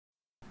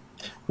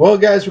Well,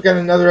 guys, we got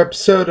another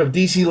episode of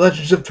DC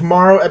Legends of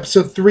Tomorrow.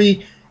 Episode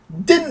 3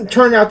 didn't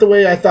turn out the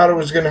way I thought it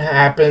was going to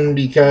happen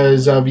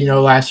because of,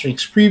 last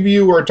week's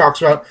preview where it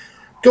talks about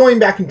going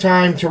back in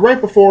time to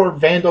right before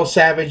Vandal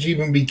Savage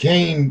even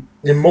became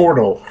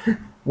immortal,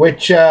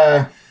 which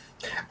I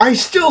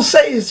still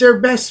say is their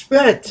best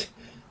bet.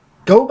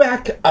 Go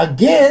back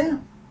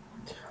again.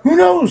 Who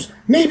knows?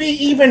 Maybe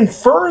even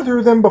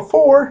further than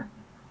before.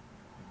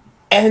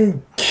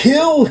 And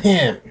kill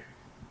him.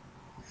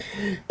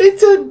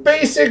 It's a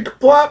basic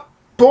plot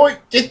point.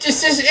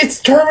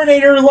 It's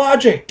Terminator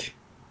logic.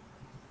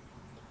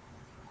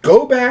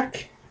 Go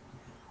back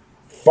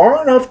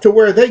far enough to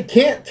where they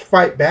can't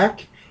fight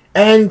back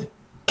and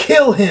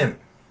kill him.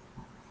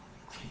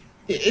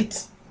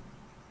 It's.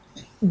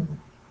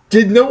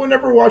 Did no one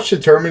ever watch the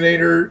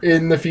Terminator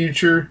in the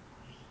future?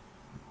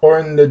 Or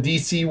in the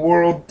DC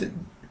world?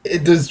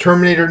 Does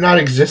Terminator not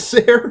exist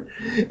there?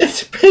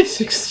 It's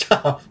basic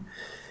stuff.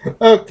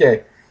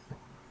 Okay.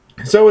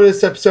 So in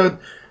this episode,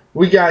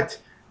 we got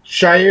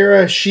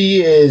Shayera.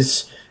 She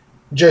is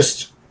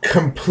just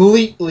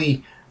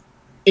completely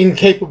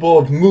incapable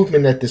of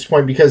movement at this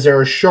point because there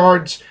are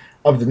shards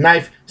of the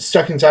knife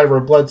stuck inside of her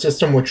blood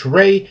system, which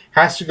Ray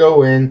has to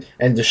go in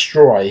and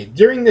destroy.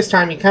 During this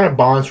time, he kind of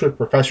bonds with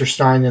Professor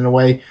Stein in a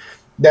way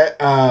that,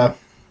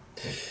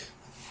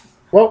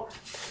 well,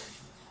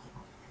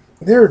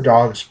 there are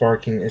dogs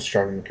barking. It's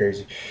driving me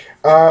crazy.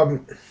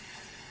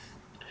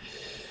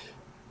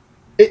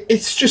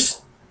 It's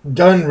just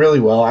done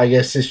really well. I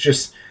guess it's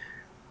just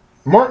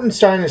Martin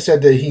Stein has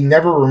said that he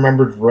never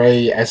remembered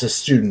Ray as a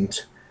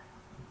student.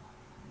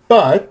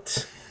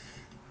 But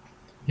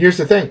here's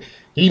the thing.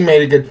 He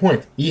made a good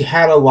point. He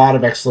had a lot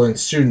of excellent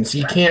students.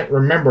 He can't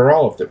remember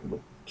all of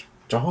them.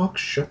 Dog,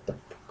 shut the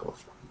fuck up.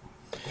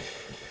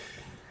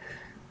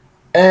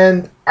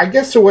 And I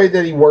guess the way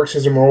that he works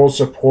as a moral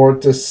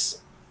support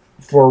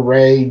for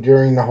Ray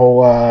during the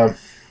whole,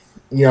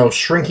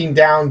 shrinking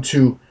down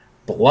to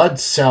blood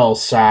cell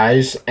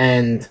size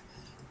and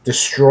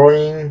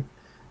destroying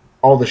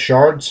all the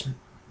shards,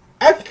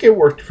 I think it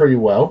worked pretty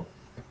well.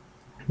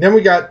 Then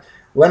we got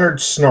Leonard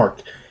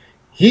Snark.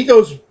 He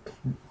goes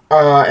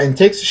and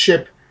takes a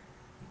ship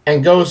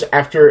and goes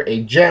after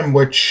a gem,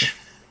 which...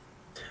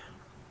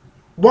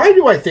 Why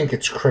do I think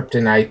it's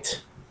kryptonite?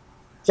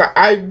 So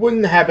I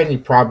wouldn't have any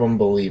problem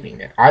believing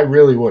it. I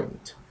really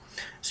wouldn't.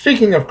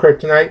 Speaking of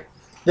kryptonite,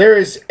 there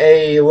is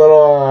a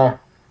little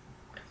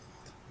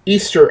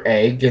Easter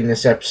egg in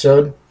this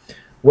episode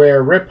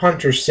where Rip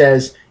Hunter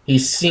says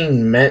he's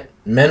seen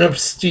Men of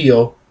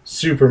Steel,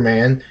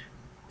 Superman,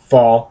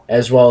 fall,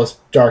 as well as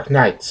Dark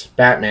Knights,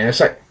 Batman. It's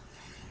like,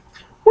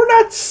 we're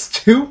not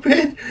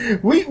stupid.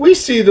 We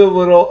see the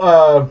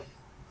little,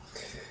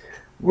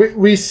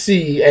 we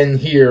see and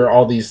hear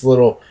all these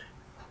little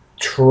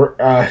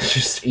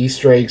just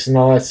Easter eggs and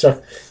all that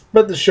stuff.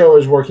 But the show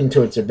is working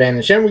to its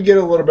advantage. And we get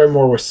a little bit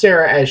more with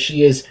Sarah as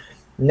she is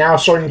now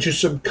starting to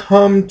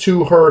succumb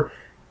to her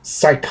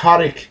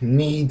psychotic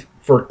need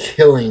for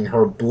killing.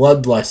 Her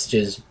bloodlust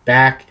is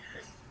back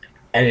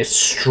and it's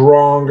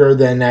stronger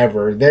than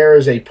ever. There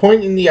is a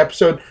point in the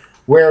episode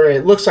where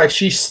it looks like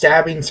she's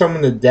stabbing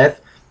someone to death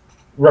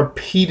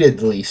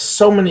repeatedly,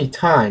 so many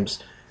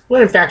times,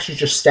 when in fact she's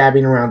just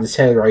stabbing around his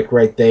head, like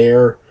right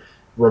there,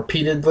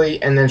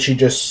 repeatedly, and then she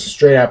just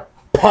straight up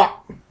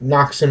pop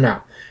knocks him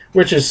out,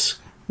 which is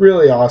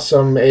really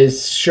awesome.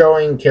 Is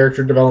showing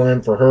character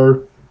development for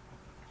her.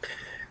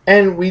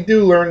 And we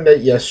do learn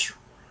that yes,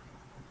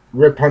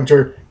 Rip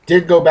Hunter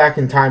did go back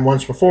in time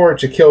once before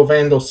to kill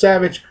Vandal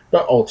Savage,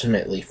 but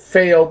ultimately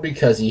failed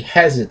because he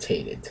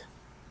hesitated.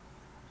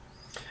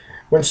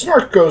 When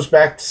Snark goes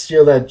back to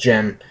steal that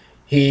gem,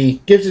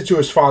 he gives it to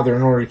his father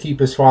in order to keep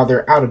his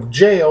father out of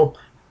jail,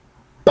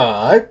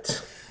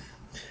 but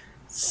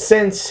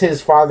since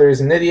his father is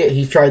an idiot,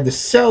 he tried to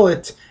sell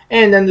it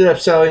and ended up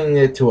selling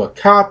it to a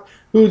cop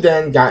who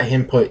then got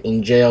him put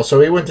in jail,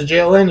 so he went to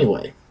jail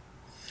anyway.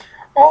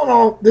 All in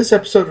all, this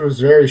episode was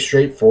very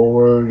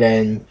straightforward,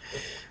 and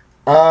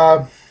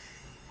I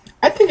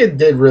think it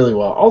did really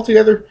well.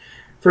 Altogether,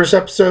 for this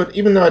episode,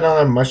 even though I don't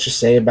have much to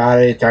say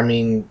about it, I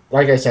mean,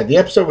 like I said, the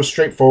episode was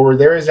straightforward.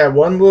 There is that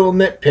one little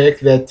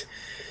nitpick that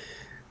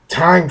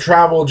time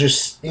travel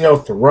just,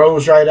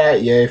 throws right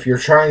at you. If you're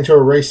trying to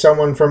erase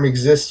someone from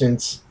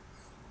existence,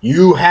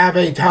 you have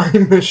a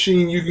time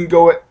machine. You can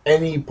go at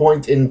any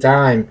point in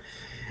time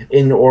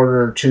in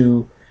order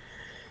to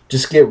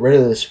just get rid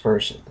of this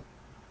person.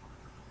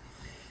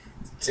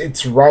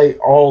 It's right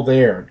all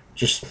there.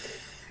 Just...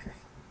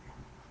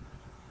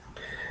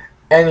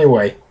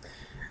 Anyway,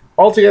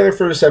 altogether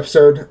for this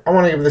episode, I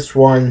want to give this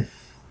one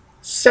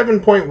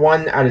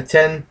 7.1 out of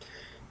 10.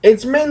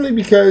 It's mainly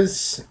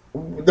because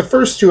the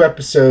first two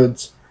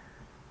episodes,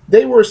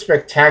 they were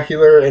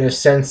spectacular in a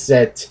sense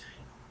that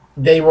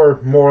they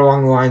were more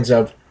along the lines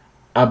of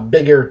a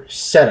bigger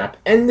setup.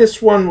 And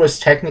this one was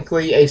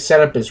technically a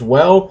setup as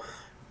well,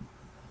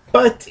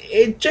 but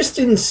it just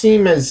didn't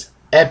seem as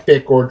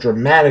epic or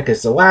dramatic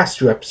as the last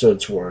two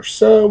episodes were.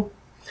 So,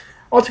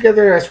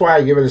 altogether, that's why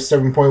I give it a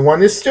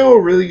 7.1. It's still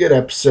a really good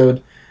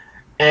episode.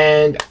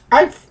 and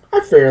I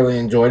fairly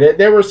enjoyed it.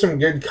 There were some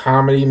good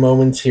comedy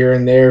moments here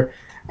and there.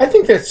 I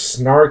think that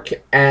Snark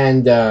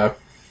and Cold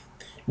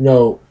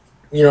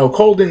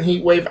and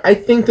Heatwave, I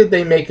think that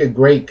they make a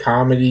great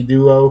comedy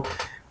duo,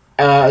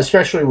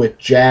 especially with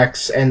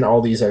Jax and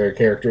all these other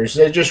characters.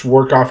 They just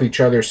work off each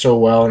other so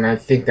well, and I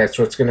think that's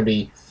what's going to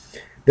be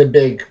the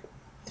big,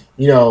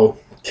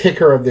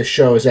 kicker of this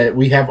show, is that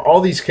we have all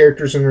these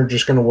characters and they're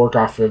just going to work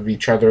off of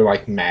each other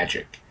like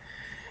magic.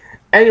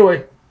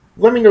 Anyway,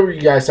 let me know what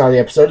you guys saw of the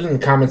episode in the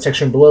comment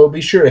section below. Be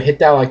sure to hit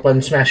that like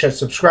button, smash that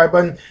subscribe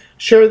button,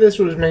 share this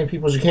with as many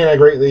people as you can. I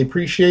greatly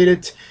appreciate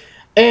it.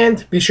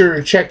 And be sure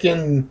to check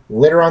in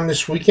later on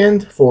this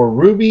weekend for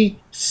RWBY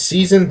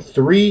Season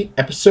 3,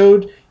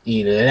 Episode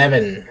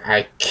 11.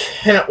 I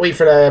cannot wait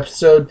for that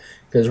episode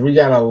because we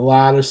got a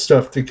lot of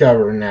stuff to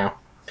cover now.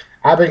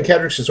 I've been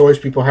Kedrix. As always,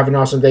 people have an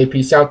awesome day.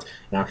 Peace out,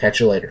 and I'll catch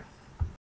you later.